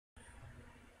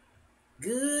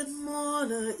Good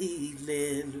morning,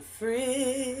 evening, friends.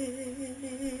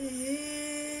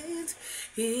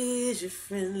 Here's your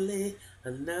friendly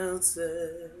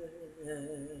announcer.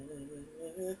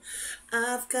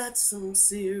 I've got some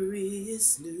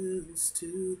serious news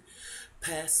to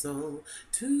pass on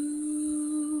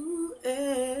to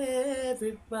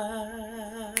everybody.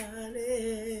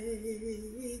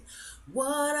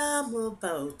 What I'm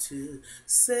about to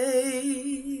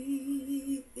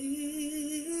say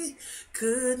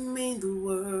could mean the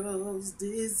world's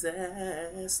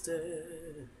disaster.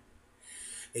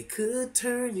 It could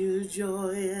turn your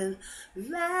joy and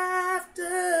laughter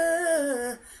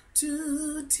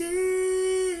to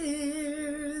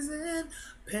tears and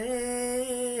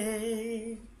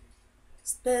pain.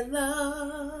 That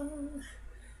love,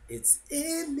 it's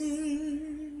in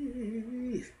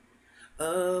need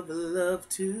of love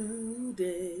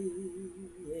today.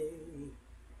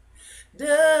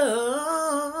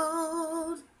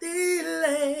 Don't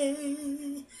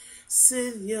delay.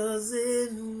 Send yours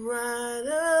in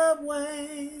right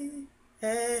away.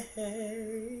 Hey,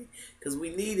 hey. Because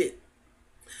we need it.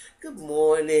 Good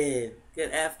morning.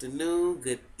 Good afternoon.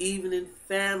 Good evening,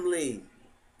 family.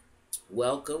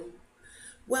 Welcome.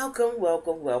 Welcome,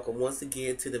 welcome, welcome once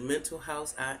again to the Mental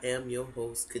House. I am your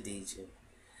host, Khadijah.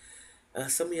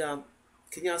 Some of y'all,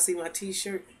 can y'all see my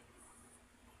t-shirt?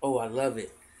 Oh, I love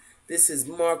it. This is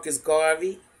Marcus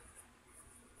Garvey,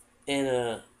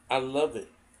 and I love it.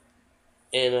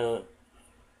 And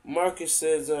Marcus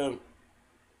says,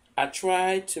 I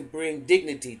tried to bring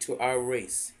dignity to our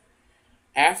race.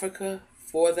 Africa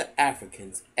for the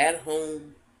Africans, at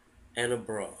home and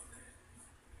abroad.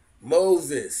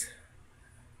 Moses.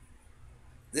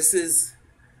 This is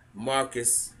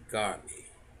Marcus Garvey.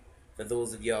 For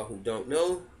those of y'all who don't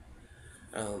know,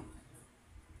 um,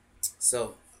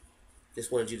 so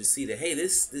just wanted you to see that. Hey,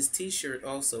 this T-shirt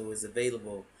also is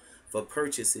available for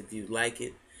purchase if you like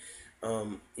it.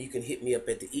 You can hit me up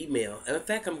at the email. And in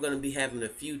fact, I'm going to be having a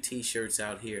few T-shirts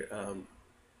out here.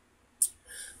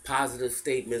 Positive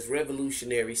statements,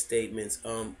 revolutionary statements,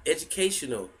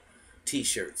 educational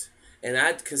T-shirts, and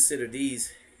I'd consider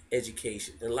these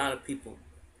education. And a lot of people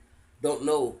don't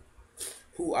know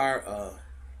who our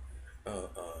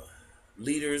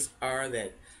leaders are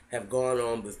that have gone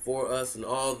on before us, and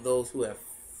all those who have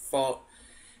fought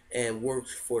and worked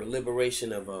for the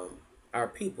liberation of our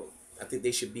people. I think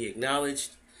they should be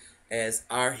acknowledged as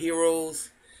our heroes,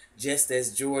 just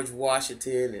as George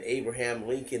Washington and Abraham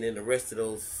Lincoln and the rest of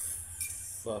those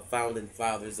founding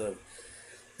fathers of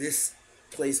this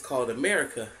place called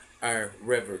America are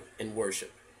revered and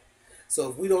worshiped. So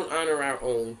if we don't honor our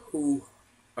own, who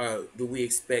do we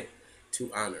expect to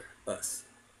honor us?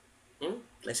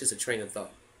 That's just a train of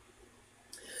thought.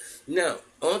 Now,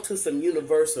 on to some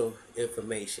universal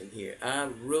information here. I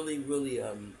really,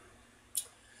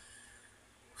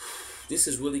 this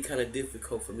is really kind of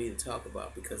difficult for me to talk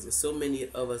about because there's so many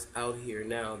of us out here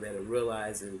now that are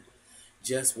realizing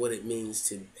just what it means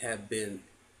to have been,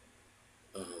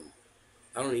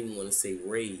 I don't even want to say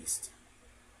raised,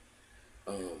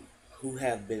 who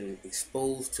have been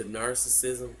exposed to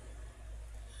narcissism,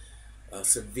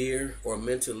 severe or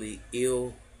mentally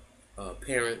ill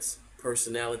parents,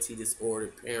 personality disorder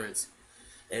parents,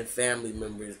 and family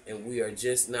members, and we are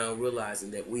just now realizing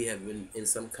that we have been in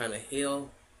some kind of hell,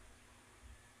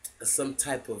 some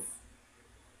type of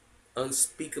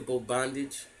unspeakable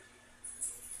bondage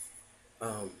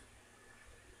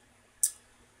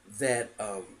that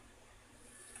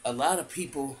a lot of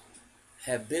people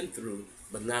have been through,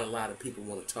 but not a lot of people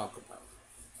want to talk about.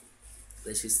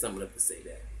 Let's just sum it up and say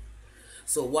that.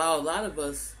 So while a lot of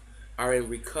us are in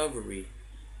recovery,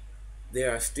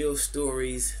 there are still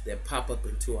stories that pop up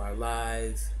into our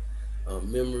lives,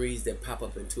 memories that pop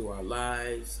up into our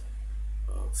lives,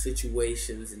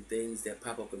 situations and things that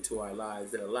pop up into our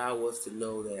lives that allow us to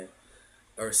know that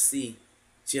or see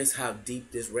just how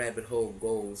deep this rabbit hole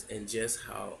goes and just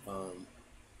how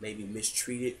maybe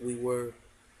mistreated we were,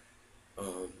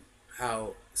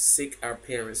 how sick our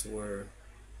parents were,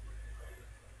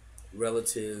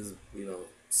 relatives,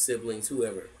 siblings,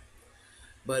 whoever.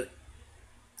 But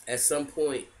at some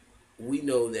point, we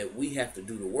know that we have to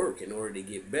do the work in order to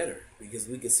get better, because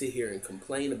we can sit here and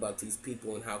complain about these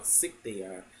people and how sick they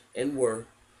are and were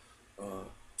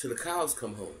till the cows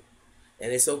come home.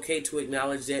 And it's okay to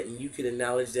acknowledge that, and you can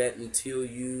acknowledge that until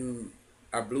you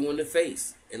are blue in the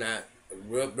face. And I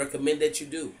recommend that you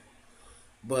do.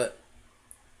 But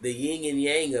the yin and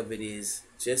yang of it is,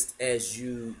 just as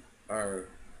you are,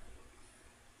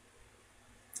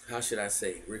 how should I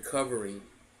say, recovering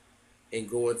and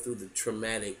going through the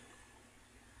traumatic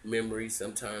memories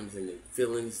sometimes and the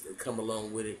feelings that come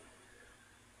along with it,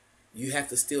 you have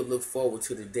to still look forward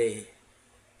to the day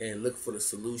and look for the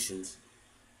solutions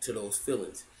to those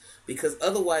feelings. Because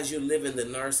otherwise, you're living the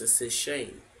narcissist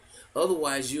shame.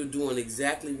 Otherwise, you're doing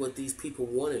exactly what these people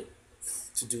wanted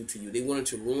to do to you. They wanted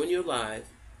to ruin your life.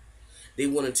 They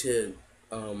wanted to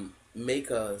make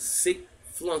a sick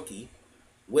flunky,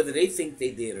 whether they think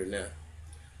they did or not.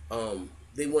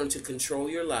 They wanted to control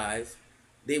your life.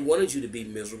 They wanted you to be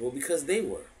miserable because they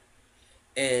were.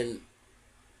 And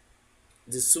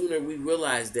the sooner we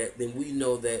realize that, then we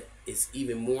know that it's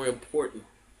even more important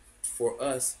for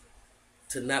us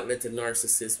to not let the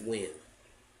narcissist win,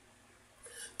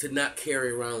 to not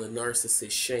carry around the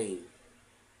narcissist shame,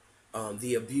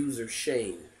 the abuser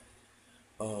shame.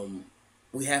 Um,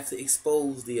 we have to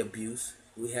expose the abuse.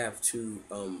 We have to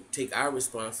take our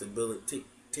responsibility,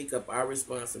 take up our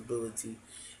responsibility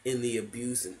in the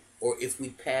abuse, and, or if we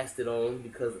passed it on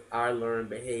because of our learned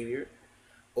behavior,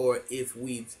 or if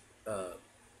we've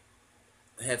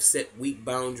have set weak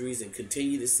boundaries and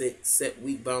continue to set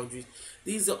weak boundaries.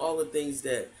 These are all the things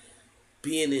that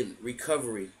being in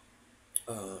recovery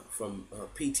from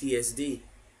PTSD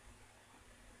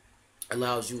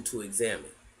allows you to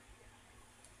examine.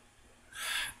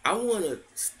 I want to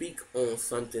speak on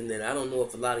something that I don't know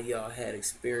if a lot of y'all had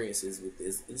experiences with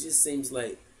this. It just seems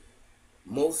like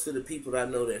most of the people that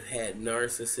I know that had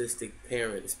narcissistic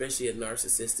parents, especially a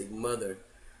narcissistic mother,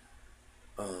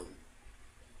 um,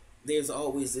 there's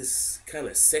always this kind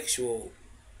of sexual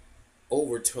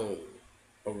overtone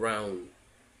around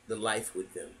the life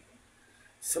with them.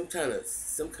 Some kind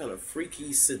of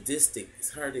freaky, sadistic.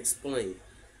 It's hard to explain.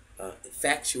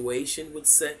 Infatuation with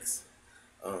sex,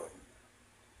 um,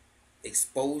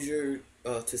 exposure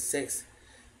to sex,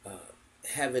 uh,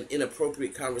 having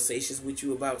inappropriate conversations with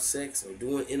you about sex, or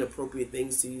doing inappropriate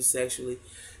things to you sexually.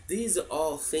 These are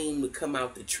all seem to come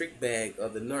out the trick bag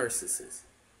of the narcissist.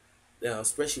 Now,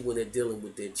 especially when they're dealing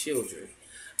with their children.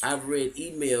 I've read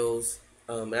emails,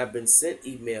 I've been sent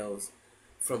emails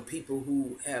from people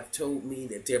who have told me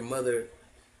that their mother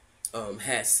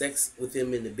had sex with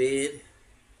them in the bed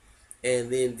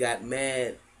and then got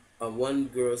mad. One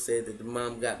girl said that the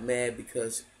mom got mad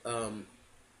because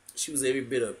she was every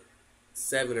bit of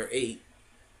 7 or 8,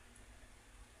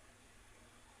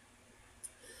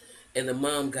 and the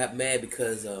mom got mad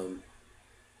because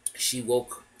she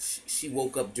woke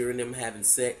up during them having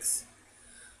sex,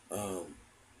 um,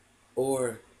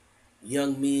 or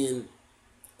young men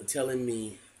telling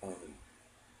me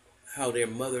how their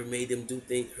mother made them do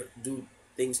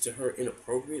things to her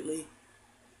inappropriately.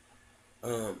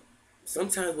 Um,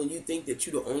 Sometimes when you think that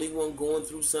you're the only one going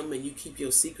through something and you keep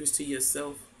your secrets to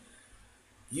yourself,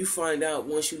 you find out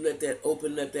once you let that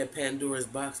open up that Pandora's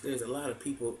box, there's a lot of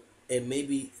people and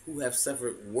maybe who have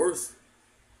suffered worse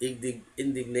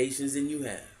indignations than you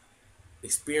have,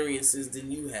 experiences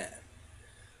than you have.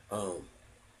 Um,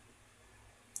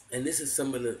 and this is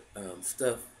some of the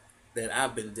stuff that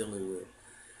I've been dealing with.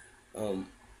 Um,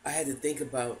 I had to think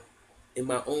about in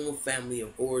my own family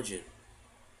of origin.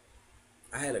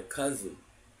 I had a cousin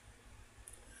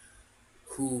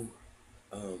who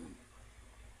um,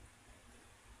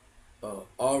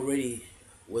 already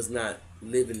was not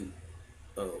living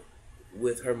uh,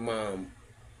 with her mom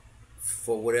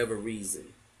for whatever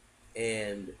reason,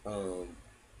 and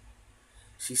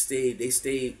she stayed. They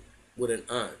stayed with an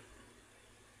aunt,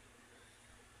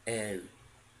 and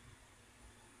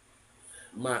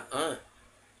my aunt.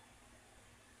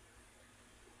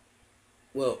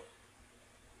 Well,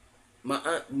 my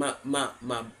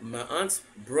aunt's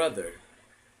brother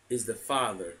is the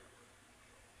father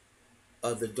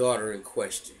of the daughter in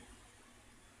question.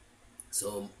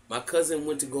 So my cousin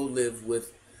went to go live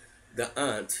with the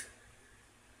aunt,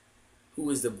 who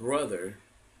is the brother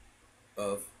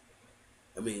of,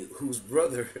 whose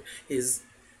brother is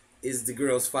the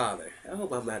girl's father. I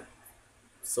hope I'm not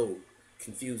so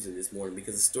confusing this morning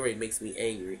because the story makes me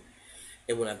angry,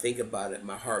 and when I think about it,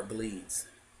 my heart bleeds.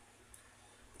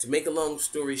 To make a long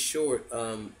story short,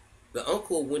 the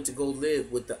uncle went to go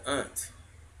live with the aunt,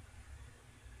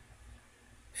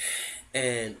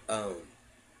 and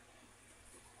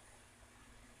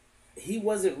he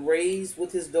wasn't raised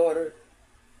with his daughter,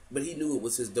 but he knew it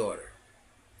was his daughter.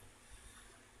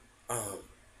 Um,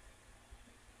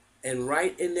 and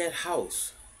right in that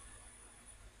house,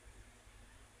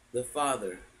 the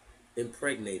father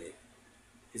impregnated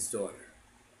his daughter.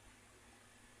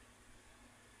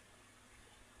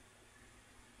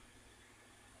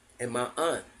 And my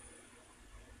aunt,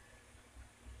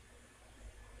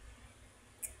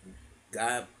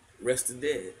 God rest her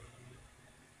dead,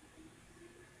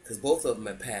 because both of them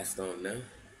have passed on now.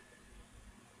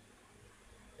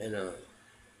 And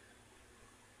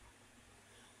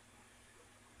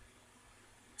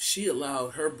she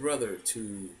allowed her brother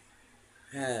to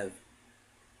have,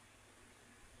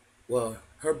 well,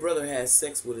 her brother had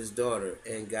sex with his daughter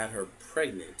and got her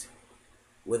pregnant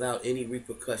without any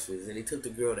repercussions. And he took the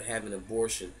girl to have an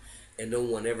abortion and no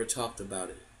one ever talked about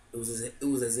it. It was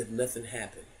as if nothing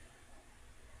happened.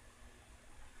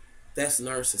 That's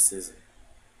narcissism.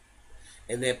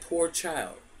 And that poor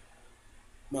child,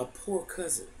 my poor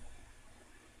cousin,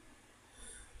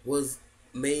 was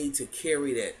made to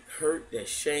carry that hurt, that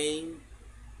shame,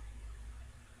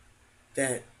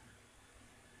 that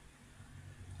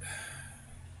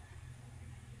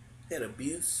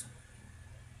abuse.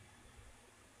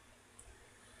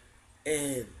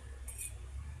 And,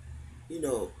 you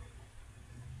know,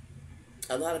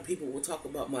 a lot of people will talk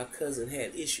about my cousin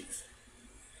had issues.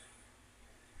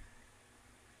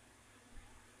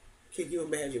 Can you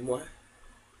imagine why?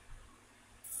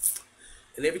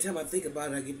 And every time I think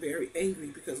about it, I get very angry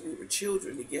because we were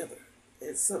children together.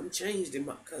 And something changed in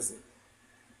my cousin.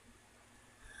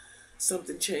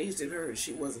 Something changed in her and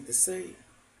she wasn't the same.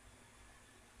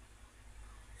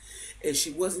 And she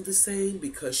wasn't the same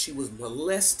because she was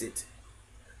molested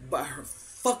by her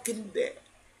fucking dad.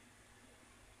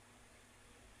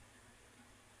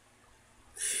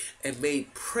 And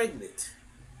made pregnant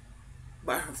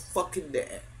by her fucking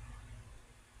dad.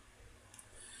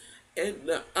 And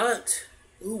the aunt,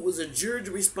 who was adjured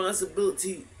the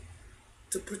responsibility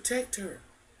to protect her,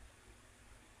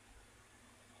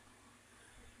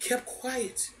 kept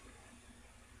quiet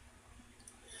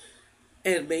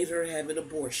and made her have an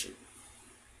abortion.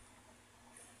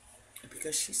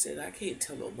 Because she said, I can't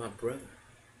tell on my brother.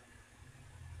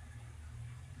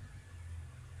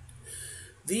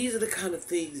 These are the kind of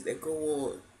things that go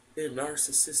on in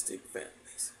narcissistic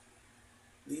families.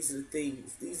 These are the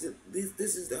things,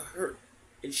 this is the hurt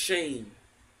and shame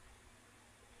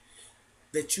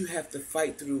that you have to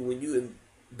fight through when you have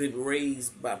been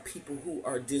raised by people who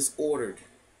are disordered.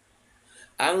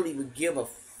 I don't even give a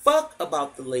fuck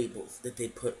about the labels that they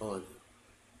put on you.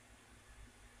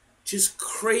 Just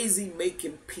crazy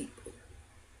making people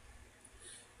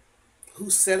who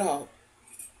set off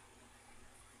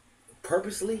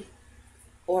purposely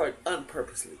or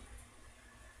unpurposely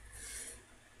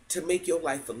to make your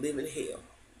life a living hell.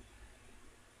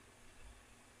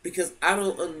 Because I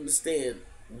don't understand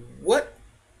what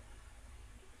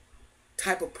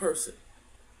type of person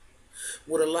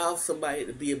would allow somebody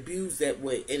to be abused that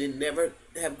way and it never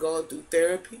have gone through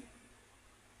therapy,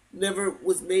 never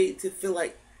was made to feel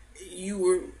like you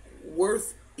were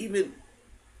worth even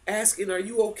asking, are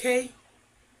you okay?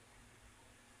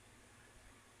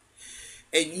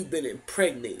 And you've been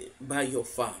impregnated by your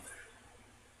father.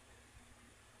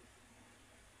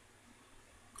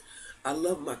 I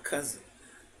love my cousin,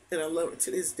 and I love her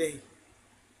to this day.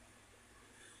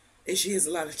 And she has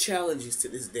a lot of challenges to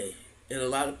this day. And a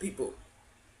lot of people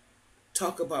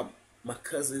talk about my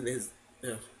cousin as, you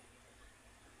know,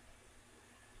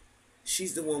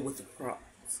 she's the one with the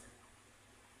problems.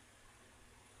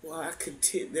 Well, I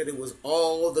contend that it was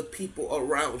all the people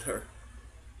around her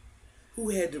who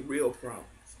had the real problems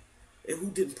and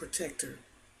who didn't protect her.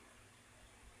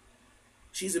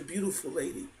 She's a beautiful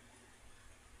lady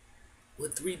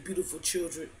with 3 beautiful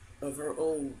children of her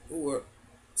own who are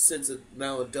since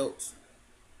now adults.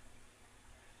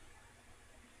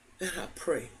 And I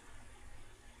pray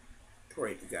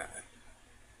to God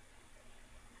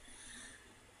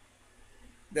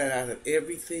that out of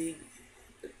everything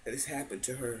that has happened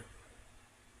to her,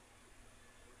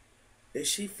 that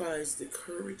she finds the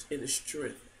courage and the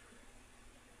strength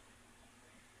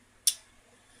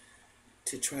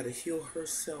to try to heal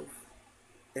herself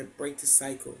and break the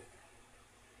cycle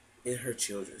in her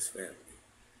children's family.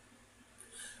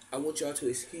 I want y'all to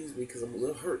excuse me because I'm a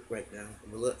little hurt right now.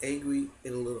 I'm a little angry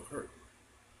and a little hurt.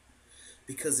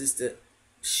 Because it's the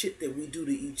shit that we do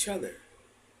to each other.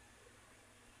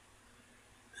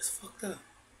 It's fucked up.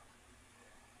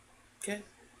 Okay?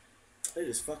 It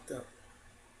is fucked up.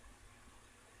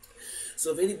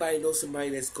 So if anybody knows somebody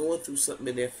that's going through something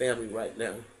in their family right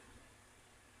now,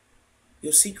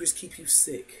 your secrets keep you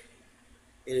sick.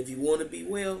 And if you want to be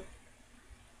well,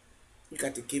 you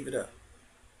got to give it up.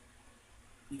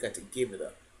 You got to give it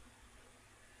up.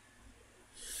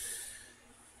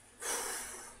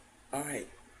 All right.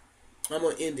 I'm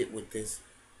going to end it with this.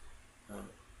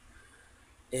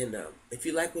 If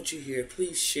you like what you hear,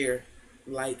 please share,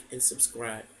 like, and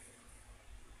subscribe.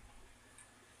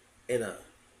 And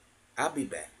I'll be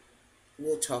back.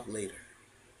 We'll talk later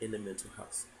in the mental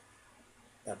house.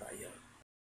 Bye-bye, y'all.